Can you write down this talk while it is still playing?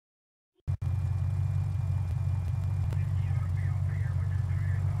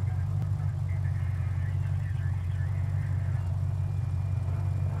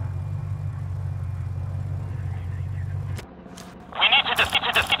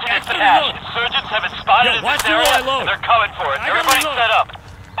cache. Insurgents have been spotted in this area, and they're coming for it. Everybody set up.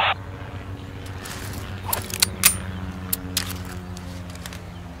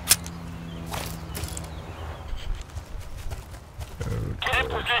 Get in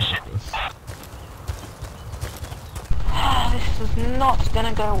position. This is not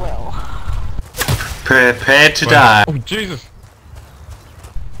gonna go well. Prepare to die. Oh, Jesus!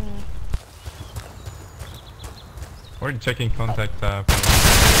 We're checking contact tab. Please,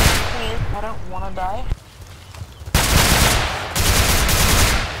 I don't wanna die.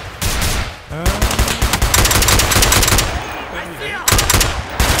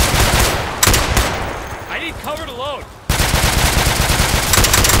 I need cover to load.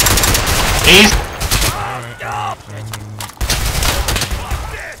 East.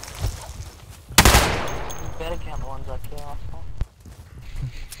 Better count the ones I kill, asshole.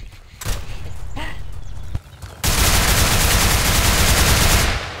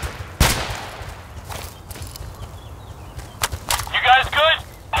 You guys good?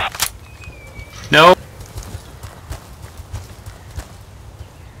 No.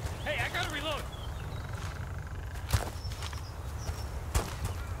 Hey, I gotta reload.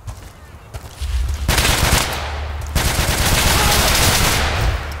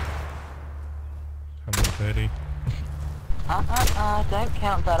 Don't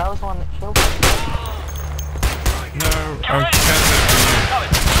count that. I was the one that killed him. No, I can't.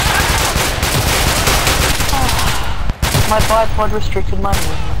 My bipod restricted my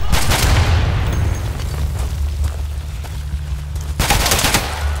movement.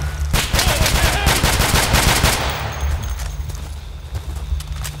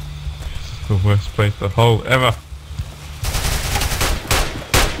 The worst place to hold ever.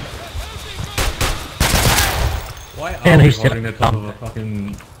 Why are we holding the top of a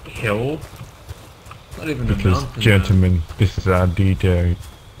fucking hill? Not even a Because, mountain. gentlemen, this is our detail.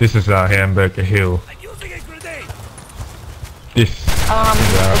 This is our hamburger hill. I'm using a grenade. This It's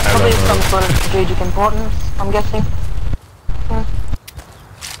probably some sort of strategic importance, I'm guessing.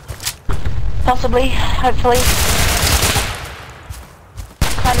 Possibly, hopefully.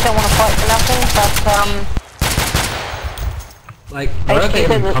 Kinda don't want to fight for nothing, but Like, where are they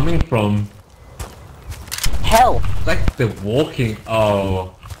even coming from? hell. It's like they're walking.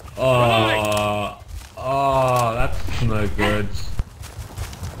 Oh, that's no good.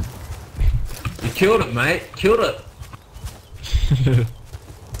 You killed it, mate. Killed it.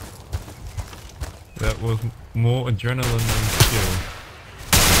 that was more adrenaline than skill.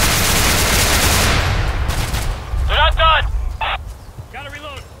 They're not done. Gotta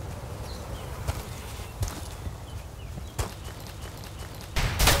reload.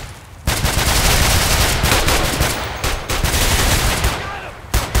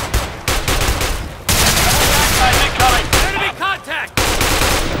 Enemy contact!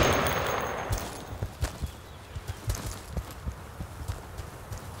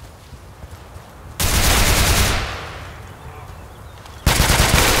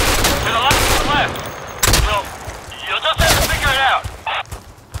 To the left. You'll just have to figure it out.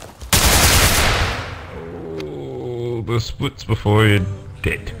 Oh, the splits before you're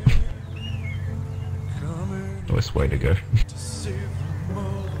dead. Worst way to go.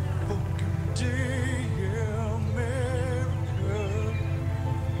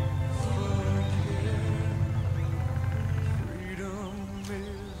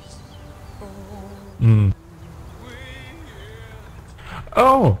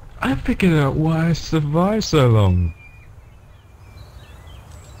 Oh, I figured out why I survived so long.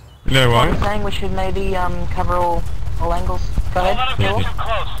 You know I'm why? saying we should maybe cover all angles. Go Don't let ahead, them kill. get too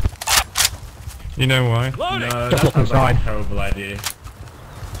close. You know why? Loading! No, that sounds like a terrible idea.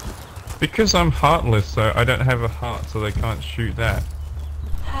 Because I'm heartless, so I don't have a heart, so they can't shoot that.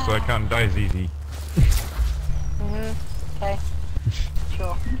 So I can't die as easy. Okay.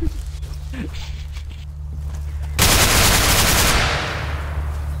 Sure.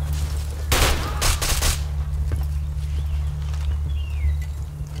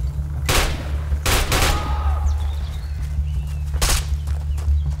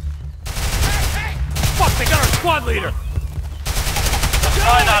 Fuck, they got our squad leader! Let's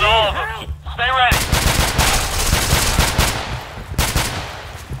find out all of them. Stay ready.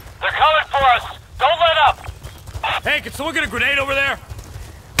 They're coming for us. Don't let up. Hey, can someone get a grenade over there?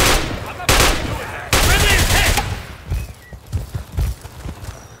 I'm not fucking doing that. Friendly is hit!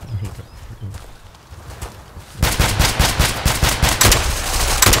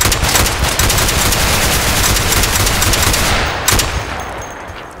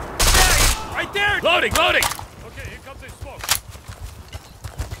 Right there! Loading, loading! Okay, here comes the smoke.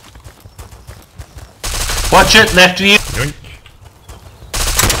 Watch it, left of you. Yoink.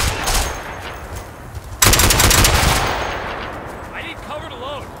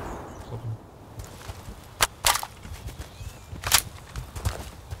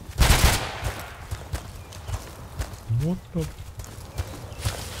 What the?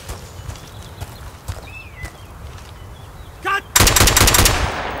 Got!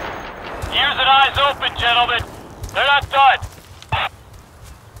 Ears and eyes open, gentlemen. They're not done.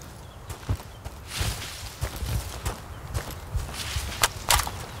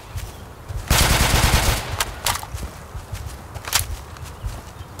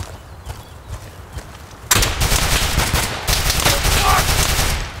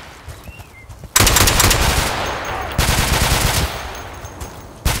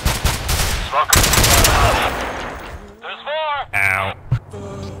 There's more! Ow.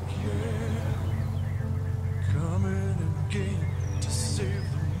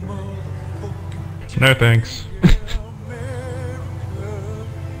 No thanks.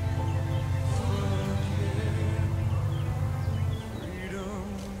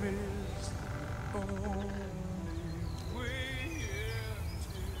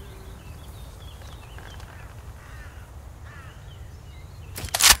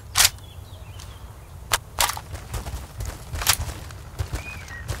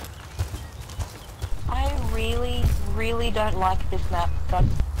 Really don't like this map, but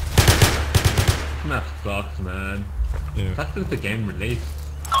Map sucks, man. Yeah. That's since the game released.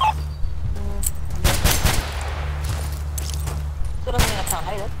 still doesn't mean I can't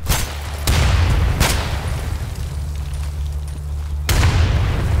hate it.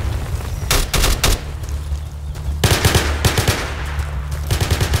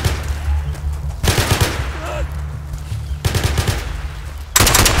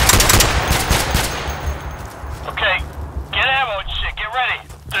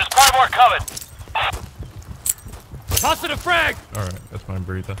 Toss it a frag! Alright, that's my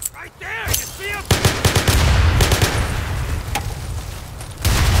breather. Right there! You see him?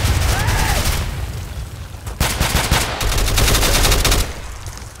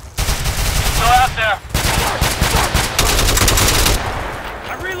 Still out there.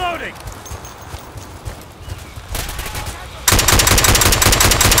 I'm reloading!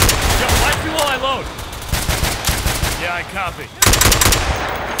 Yo, light me while I load. Yeah, I copy.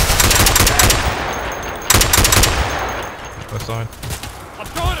 West side. I'm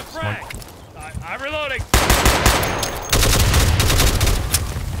throwing a frag! I'm reloading!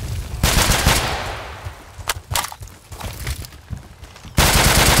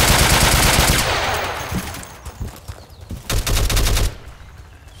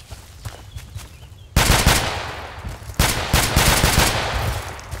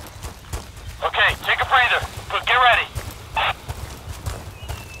 Okay, take a breather, but get ready.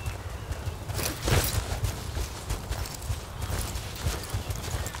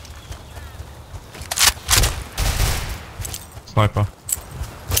 Sniper.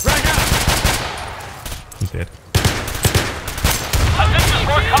 Frag out! He's dead. I think there's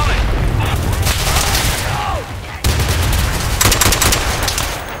more coming!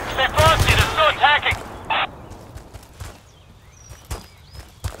 Stay frosty, they're still attacking!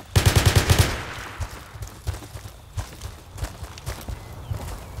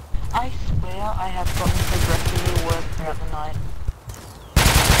 I swear I have gotten progressively worse throughout the night.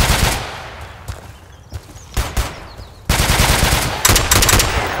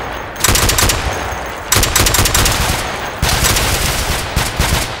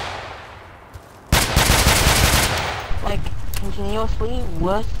 Like, continuously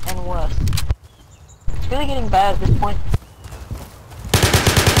worse and worse. It's really getting bad at this point.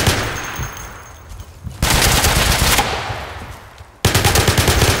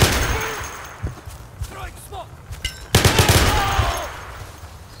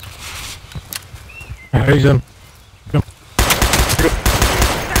 He's in.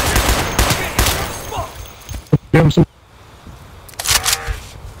 Give him some.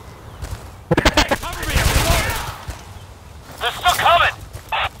 Cover me, I'm reloading! They're still coming!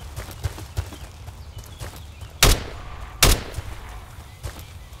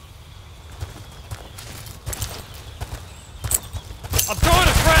 I'm throwing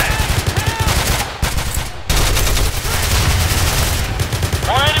a frag!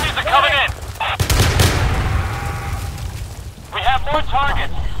 More enemies are coming in!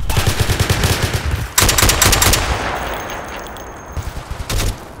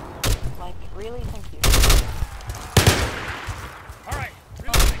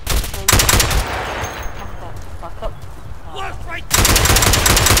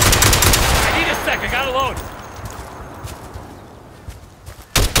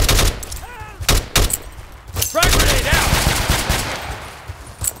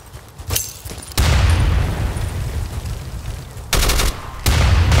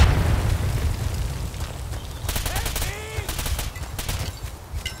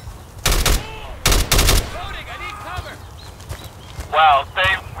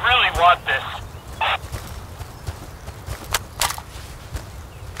 They really want this.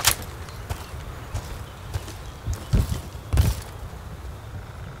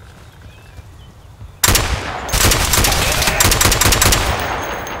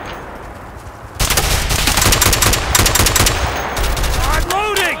 I'm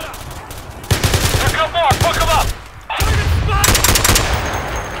loading! Here come more! Hook them up!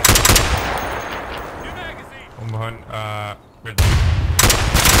 New magazine! One behind, red.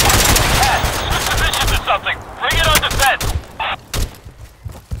 Switch positions or something! Bring it on defense!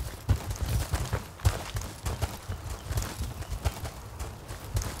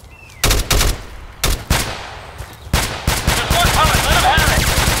 There's one coming! Let him have it!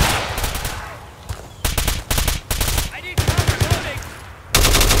 I need cover! Loading!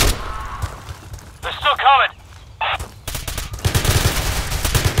 They're still coming!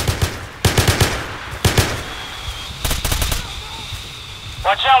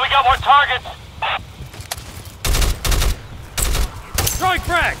 Watch out, we got more targets! Throwing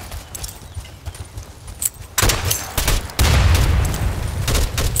frag!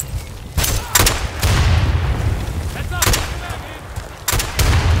 Heads up!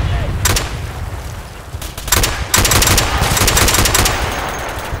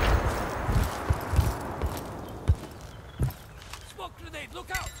 Smoke grenade,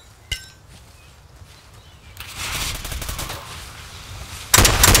 look out!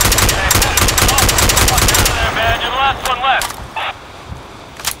 Man, you're the last one left.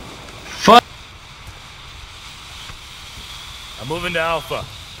 Fuck. I'm moving to Alpha.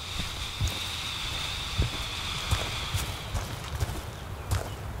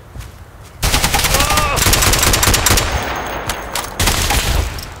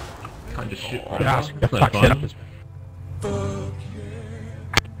 Can't just shoot. Yeah, That's not fun. Of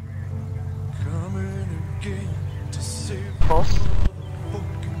course.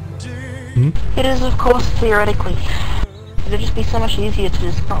 It is, of course, theoretically. It'd just be so much easier to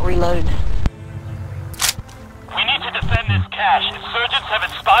just not reload. We need to defend this cache. Insurgents have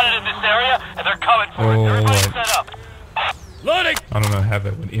been spotted in this area, and they're coming for it. Everybody set up. Loading! I don't know how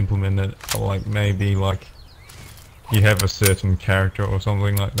that would implement it, or like maybe like you have a certain character or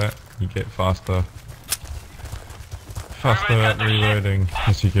something like that, you get faster at reloading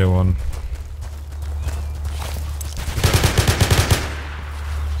as you go on.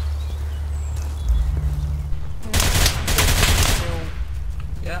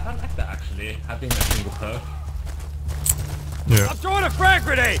 Yeah, I like that actually, having a single perk. Yeah. I'm throwing a frag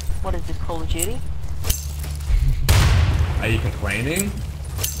grenade! What is this, Call of Duty? Are you complaining?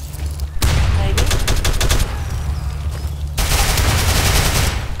 Maybe?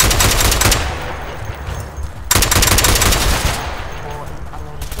 Or an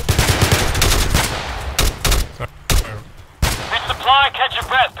unlimited clip. Resupply, catch your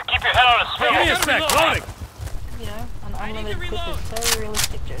breath, but keep your head on a swivel. Give me a sec, loading! You know, an unlimited clip is very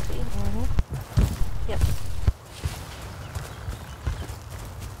realistic, Josie. Yep.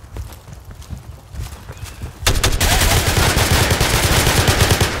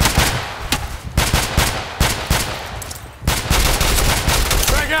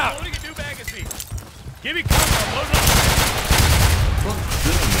 Frag out! Loading a new magazine. Give me cover, I'm loading up. Well,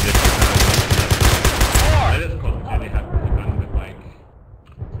 I just call it really have to run with like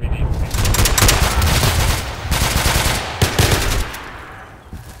 3D.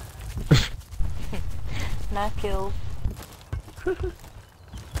 Knife kills.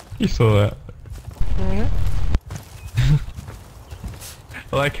 You saw that.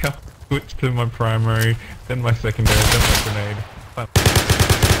 I like how I switched to my primary, then my secondary, then my grenade. Fun.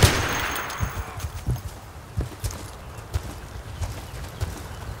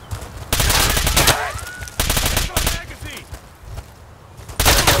 Magazine.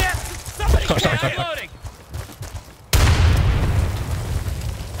 Somebody Sorry. loading.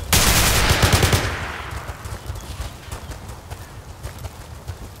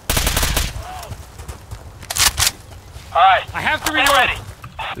 Alright, I have to reload. Ready.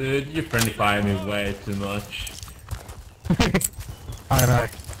 Dude, you're friendly fire me way too much. I know.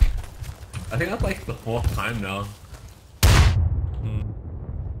 I think that's like the 4th time now.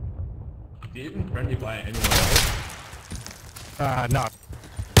 Do you even friendly fire anyone else? No.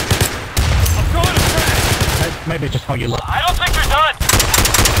 I'm throwing a frag. Maybe it's just how you look. I don't think they're done.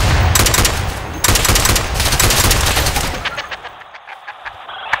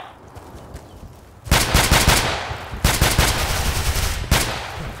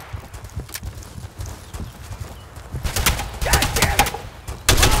 God damn it!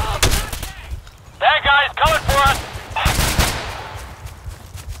 Bad guys coming for us.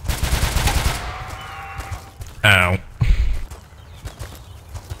 Ow.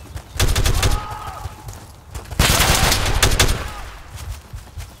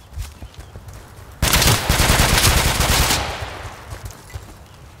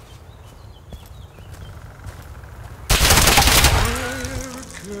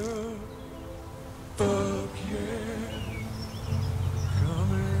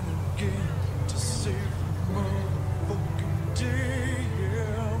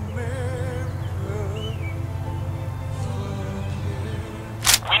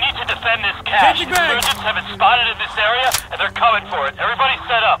 defend this cache. Insurgents have been spotted in this area, and they're coming for it. Everybody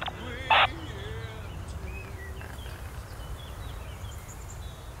set up.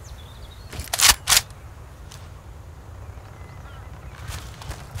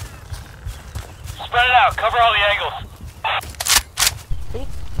 Spread it out. Cover all the angles. See?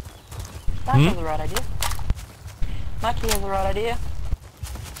 Mike has the right idea. Mikey has the right idea.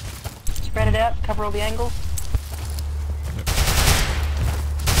 Spread it out, cover all the angles.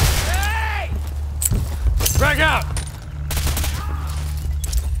 Hey! Frag out!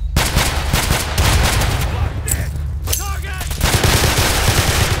 Target!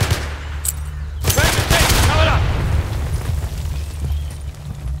 Frag the tank, coming up!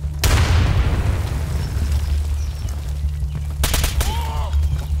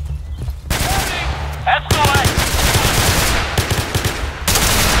 That's the way!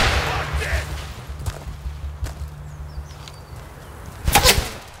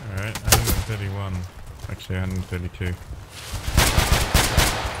 Alright, 131. Actually, 132.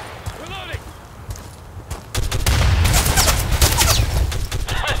 Reloading!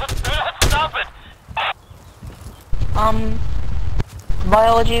 Stop it!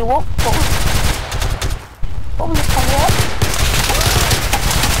 Biology, what was it coming out?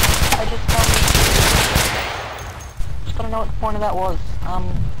 I just gotta know what the point of that was.